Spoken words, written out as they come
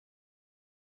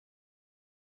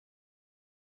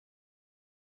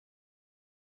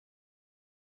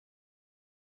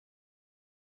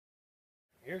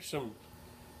Here's some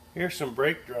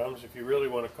brake drums. If you really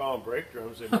want to call them brake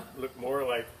drums, they look more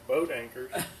like boat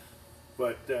anchors.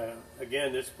 But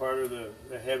again, it's part of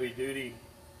the heavy-duty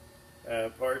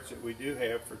parts that we do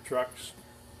have for trucks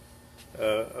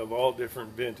of all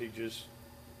different vintages.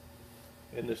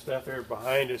 And the stuff here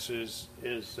behind us is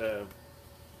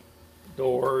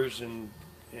doors and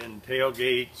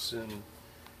tailgates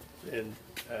and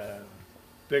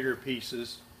bigger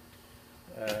pieces,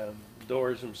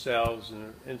 doors themselves,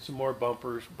 and some more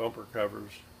bumpers, bumper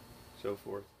covers, so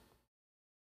forth.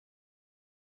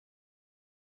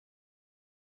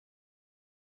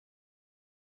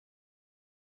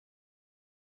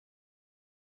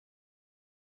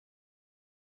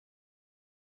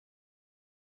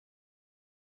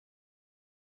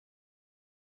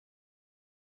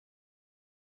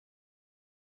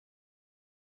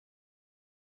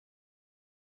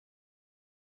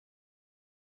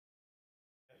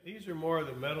 These are more of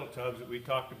the metal tubs that we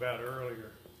talked about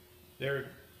earlier. There are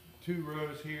 2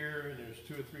 rows here, and there's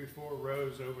 2 or 3 or 4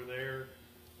 rows over there.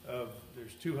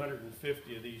 There's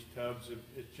 250 of these tubs.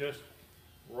 It's just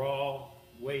raw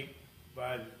weight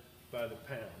by the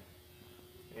pound,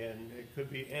 and it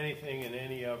could be anything in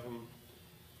any of them.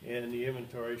 And the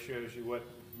inventory shows you what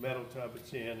metal tub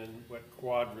it's in and what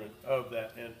quadrant of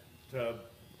that tub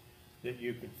that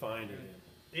you can find it in.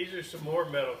 These are some more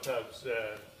metal tubs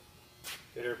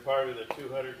that are part of the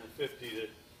 250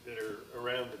 that are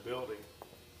around the building.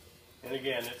 And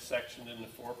again, it's sectioned into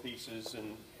 4 pieces,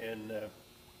 and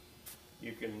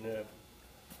you can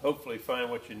hopefully find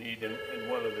what you need in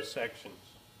one of the sections.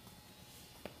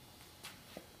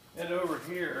 And over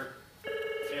here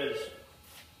is,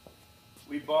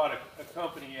 we bought a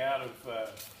company out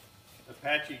of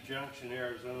Apache Junction,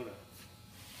 Arizona,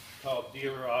 called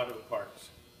Dealer Auto Parts.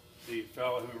 The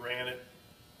fellow who ran it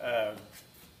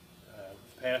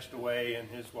passed away, and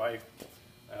his wife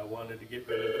wanted to get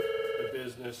rid of the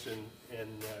business,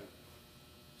 and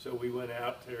so we went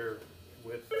out there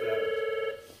with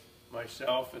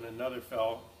myself and another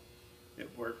fellow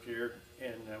that worked here,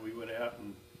 and we went out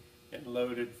and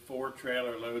loaded 4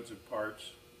 trailer loads of parts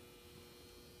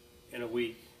in a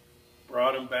week,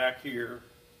 brought them back here,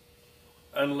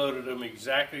 unloaded them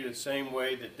exactly the same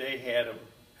way that they had them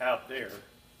out there.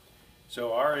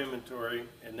 So our inventory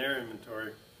and their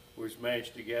inventory was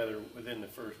matched together within the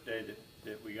first day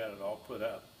that we got it all put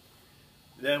up.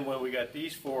 Then when we got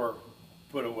these 4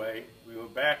 put away, we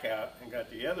went back out and got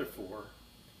the other 4.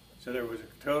 So there was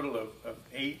a total of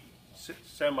 8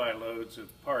 semi-loads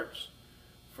of parts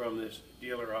from this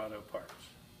Dealer Auto Parts.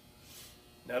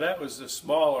 Now that was the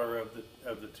smaller of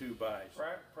the 2 buys.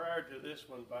 Prior to this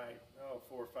one by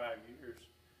 4 or 5 years,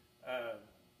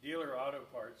 Dealer Auto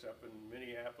Parts up in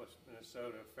Minneapolis,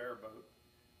 Minnesota, Fairboat,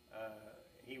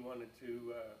 he wanted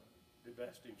to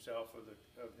divest himself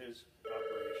of his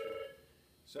operation.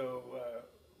 So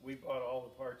we bought all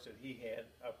the parts that he had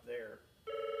up there.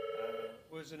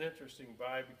 It was an interesting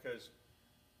buy because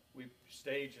we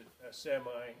staged a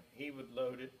semi, he would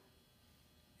load it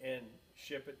and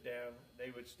ship it down.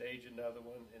 They would stage another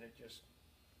one, and it just,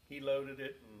 he loaded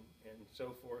it and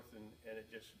so forth, and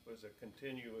it just was a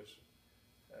continuous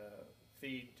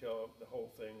feed till the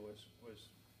whole thing was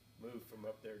moved from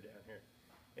up there down here.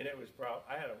 And it was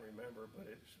I don't remember, but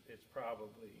it's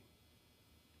probably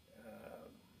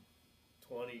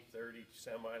 20, 30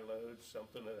 semi-loads,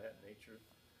 something of that nature.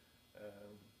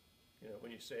 You know,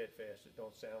 when you say it fast, it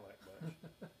don't sound like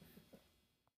much.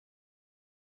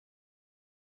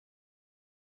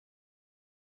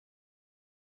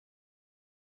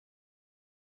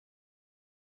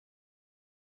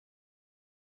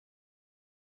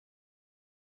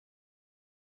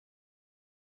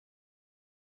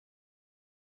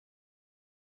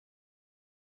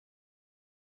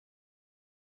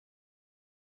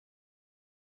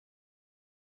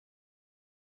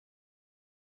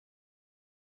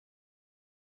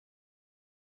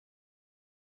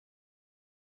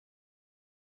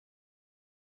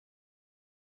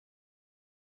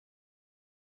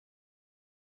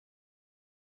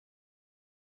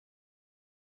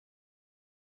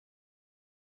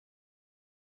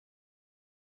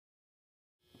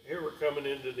 Here we're coming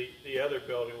into the other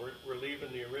building. We're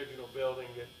leaving the original building,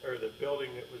 or the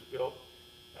building that was built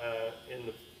in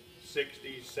the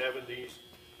 60s, 70s,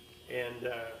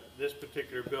 and this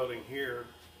particular building here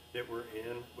that we're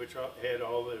in, which had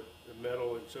all the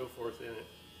metal and so forth in it,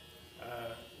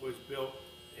 was built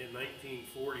in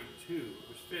 1942. It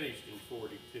was finished in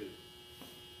 42.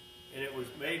 And it was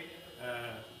made,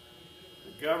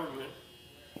 the government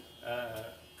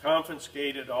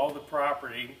confiscated all the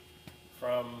property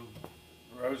from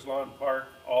Roselawn Park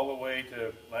all the way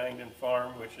to Langdon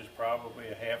Farm, which is probably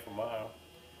a half a mile,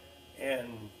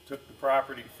 and took the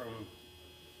property from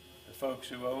the folks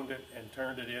who owned it and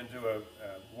turned it into a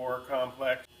war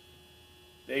complex.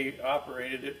 They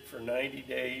operated it for 90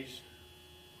 days,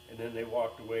 and then they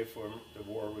walked away from it. The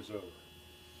war was over.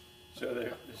 So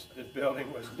the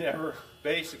building was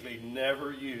basically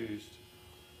never used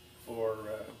for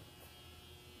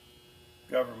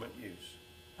government use.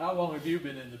 How long have you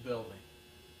been in the building?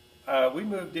 We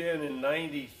moved in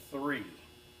 '93,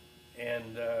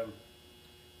 and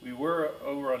we were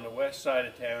over on the west side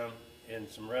of town in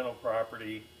some rental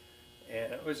property,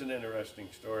 and it was an interesting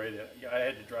story. I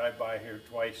had to drive by here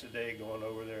twice a day going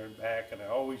over there and back, and I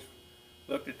always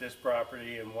looked at this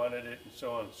property and wanted it and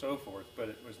so on and so forth, but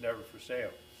it was never for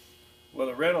sale. Well,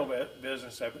 the rental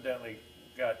business evidently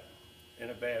got in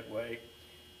a bad way,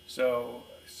 so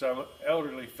some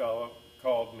elderly fellow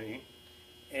called me,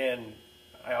 and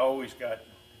I always got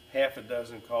half a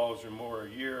dozen calls or more a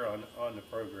year on the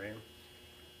program,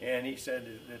 and he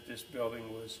said that this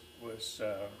building was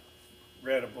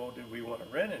rentable. Did we want to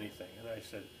rent anything? And I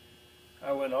said,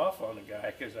 I went off on the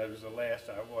guy because that was the last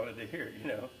I wanted to hear, you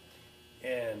know.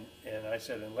 And I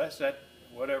said, unless that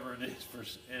whatever it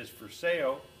is for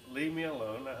sale, leave me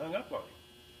alone. I hung up on him.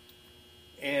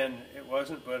 And it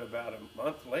wasn't but about a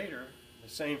month later, the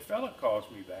same fella calls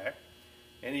me back,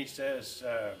 and he says,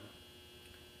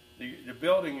 the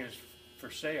building is for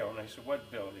sale. And I said,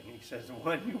 what building? He says, the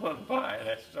one you want to buy. And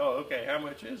I said, oh, okay, how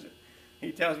much is it?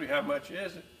 He tells me how much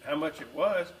it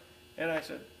was, and I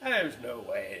said, there's no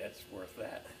way that's worth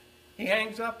that. He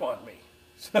hangs up on me.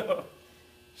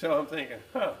 So I'm thinking,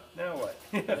 huh, now what?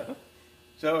 You know?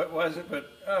 So it wasn't, but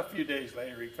a few days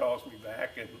later he calls me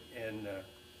back, and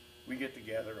we get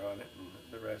together on it, and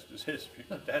the rest is history.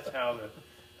 But that's how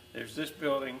there's this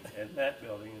building and that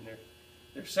building, and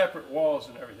they're separate walls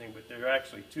and everything, but they're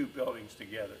actually two buildings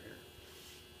together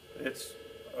here. It's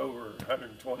over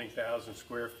 120,000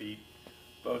 square feet,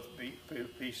 both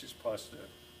pieces plus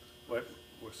what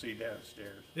we'll see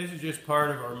downstairs. This is just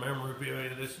part of our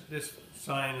memorabilia. This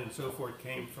sign and so forth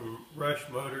came from Rush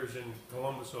Motors in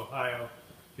Columbus, Ohio,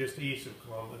 just east of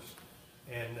Columbus.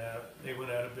 And they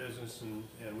went out of business,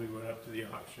 and we went up to the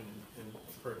auction and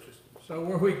purchased them. So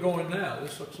where are we going now?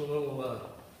 This looks a little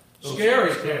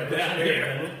scary down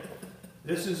here.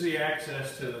 This is the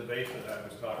access to the basement I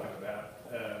was talking about.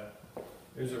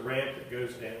 There's a ramp that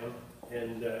goes down,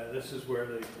 and this is where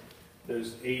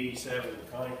those 87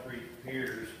 concrete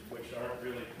piers, which aren't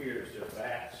really piers, they're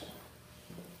backs,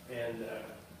 and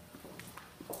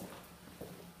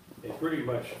they pretty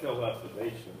much fill up the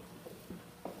basement.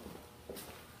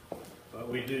 But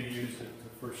we do use it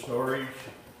for storage,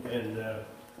 and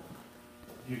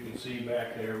you can see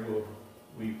back there,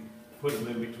 we put them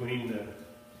in between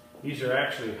these are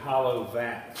actually hollow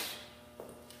vats.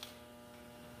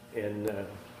 And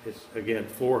it's, again,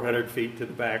 400 feet to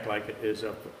the back like it is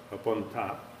up on the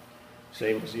top,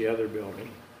 same as the other building.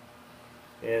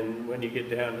 And when you get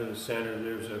down to the center,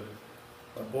 there's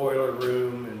a boiler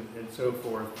room and so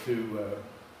forth to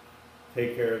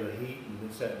take care of the heat and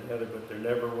this, that, and the other, but there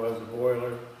never was a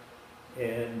boiler.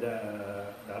 And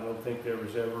I don't think there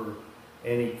was ever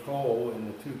any coal in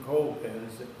the two coal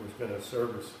pens that was going to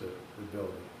service the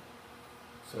building.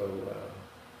 So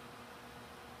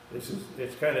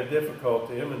it's kind of difficult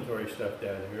to inventory stuff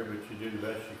down here, but you do the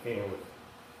best you can with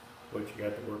what you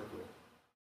got to work with.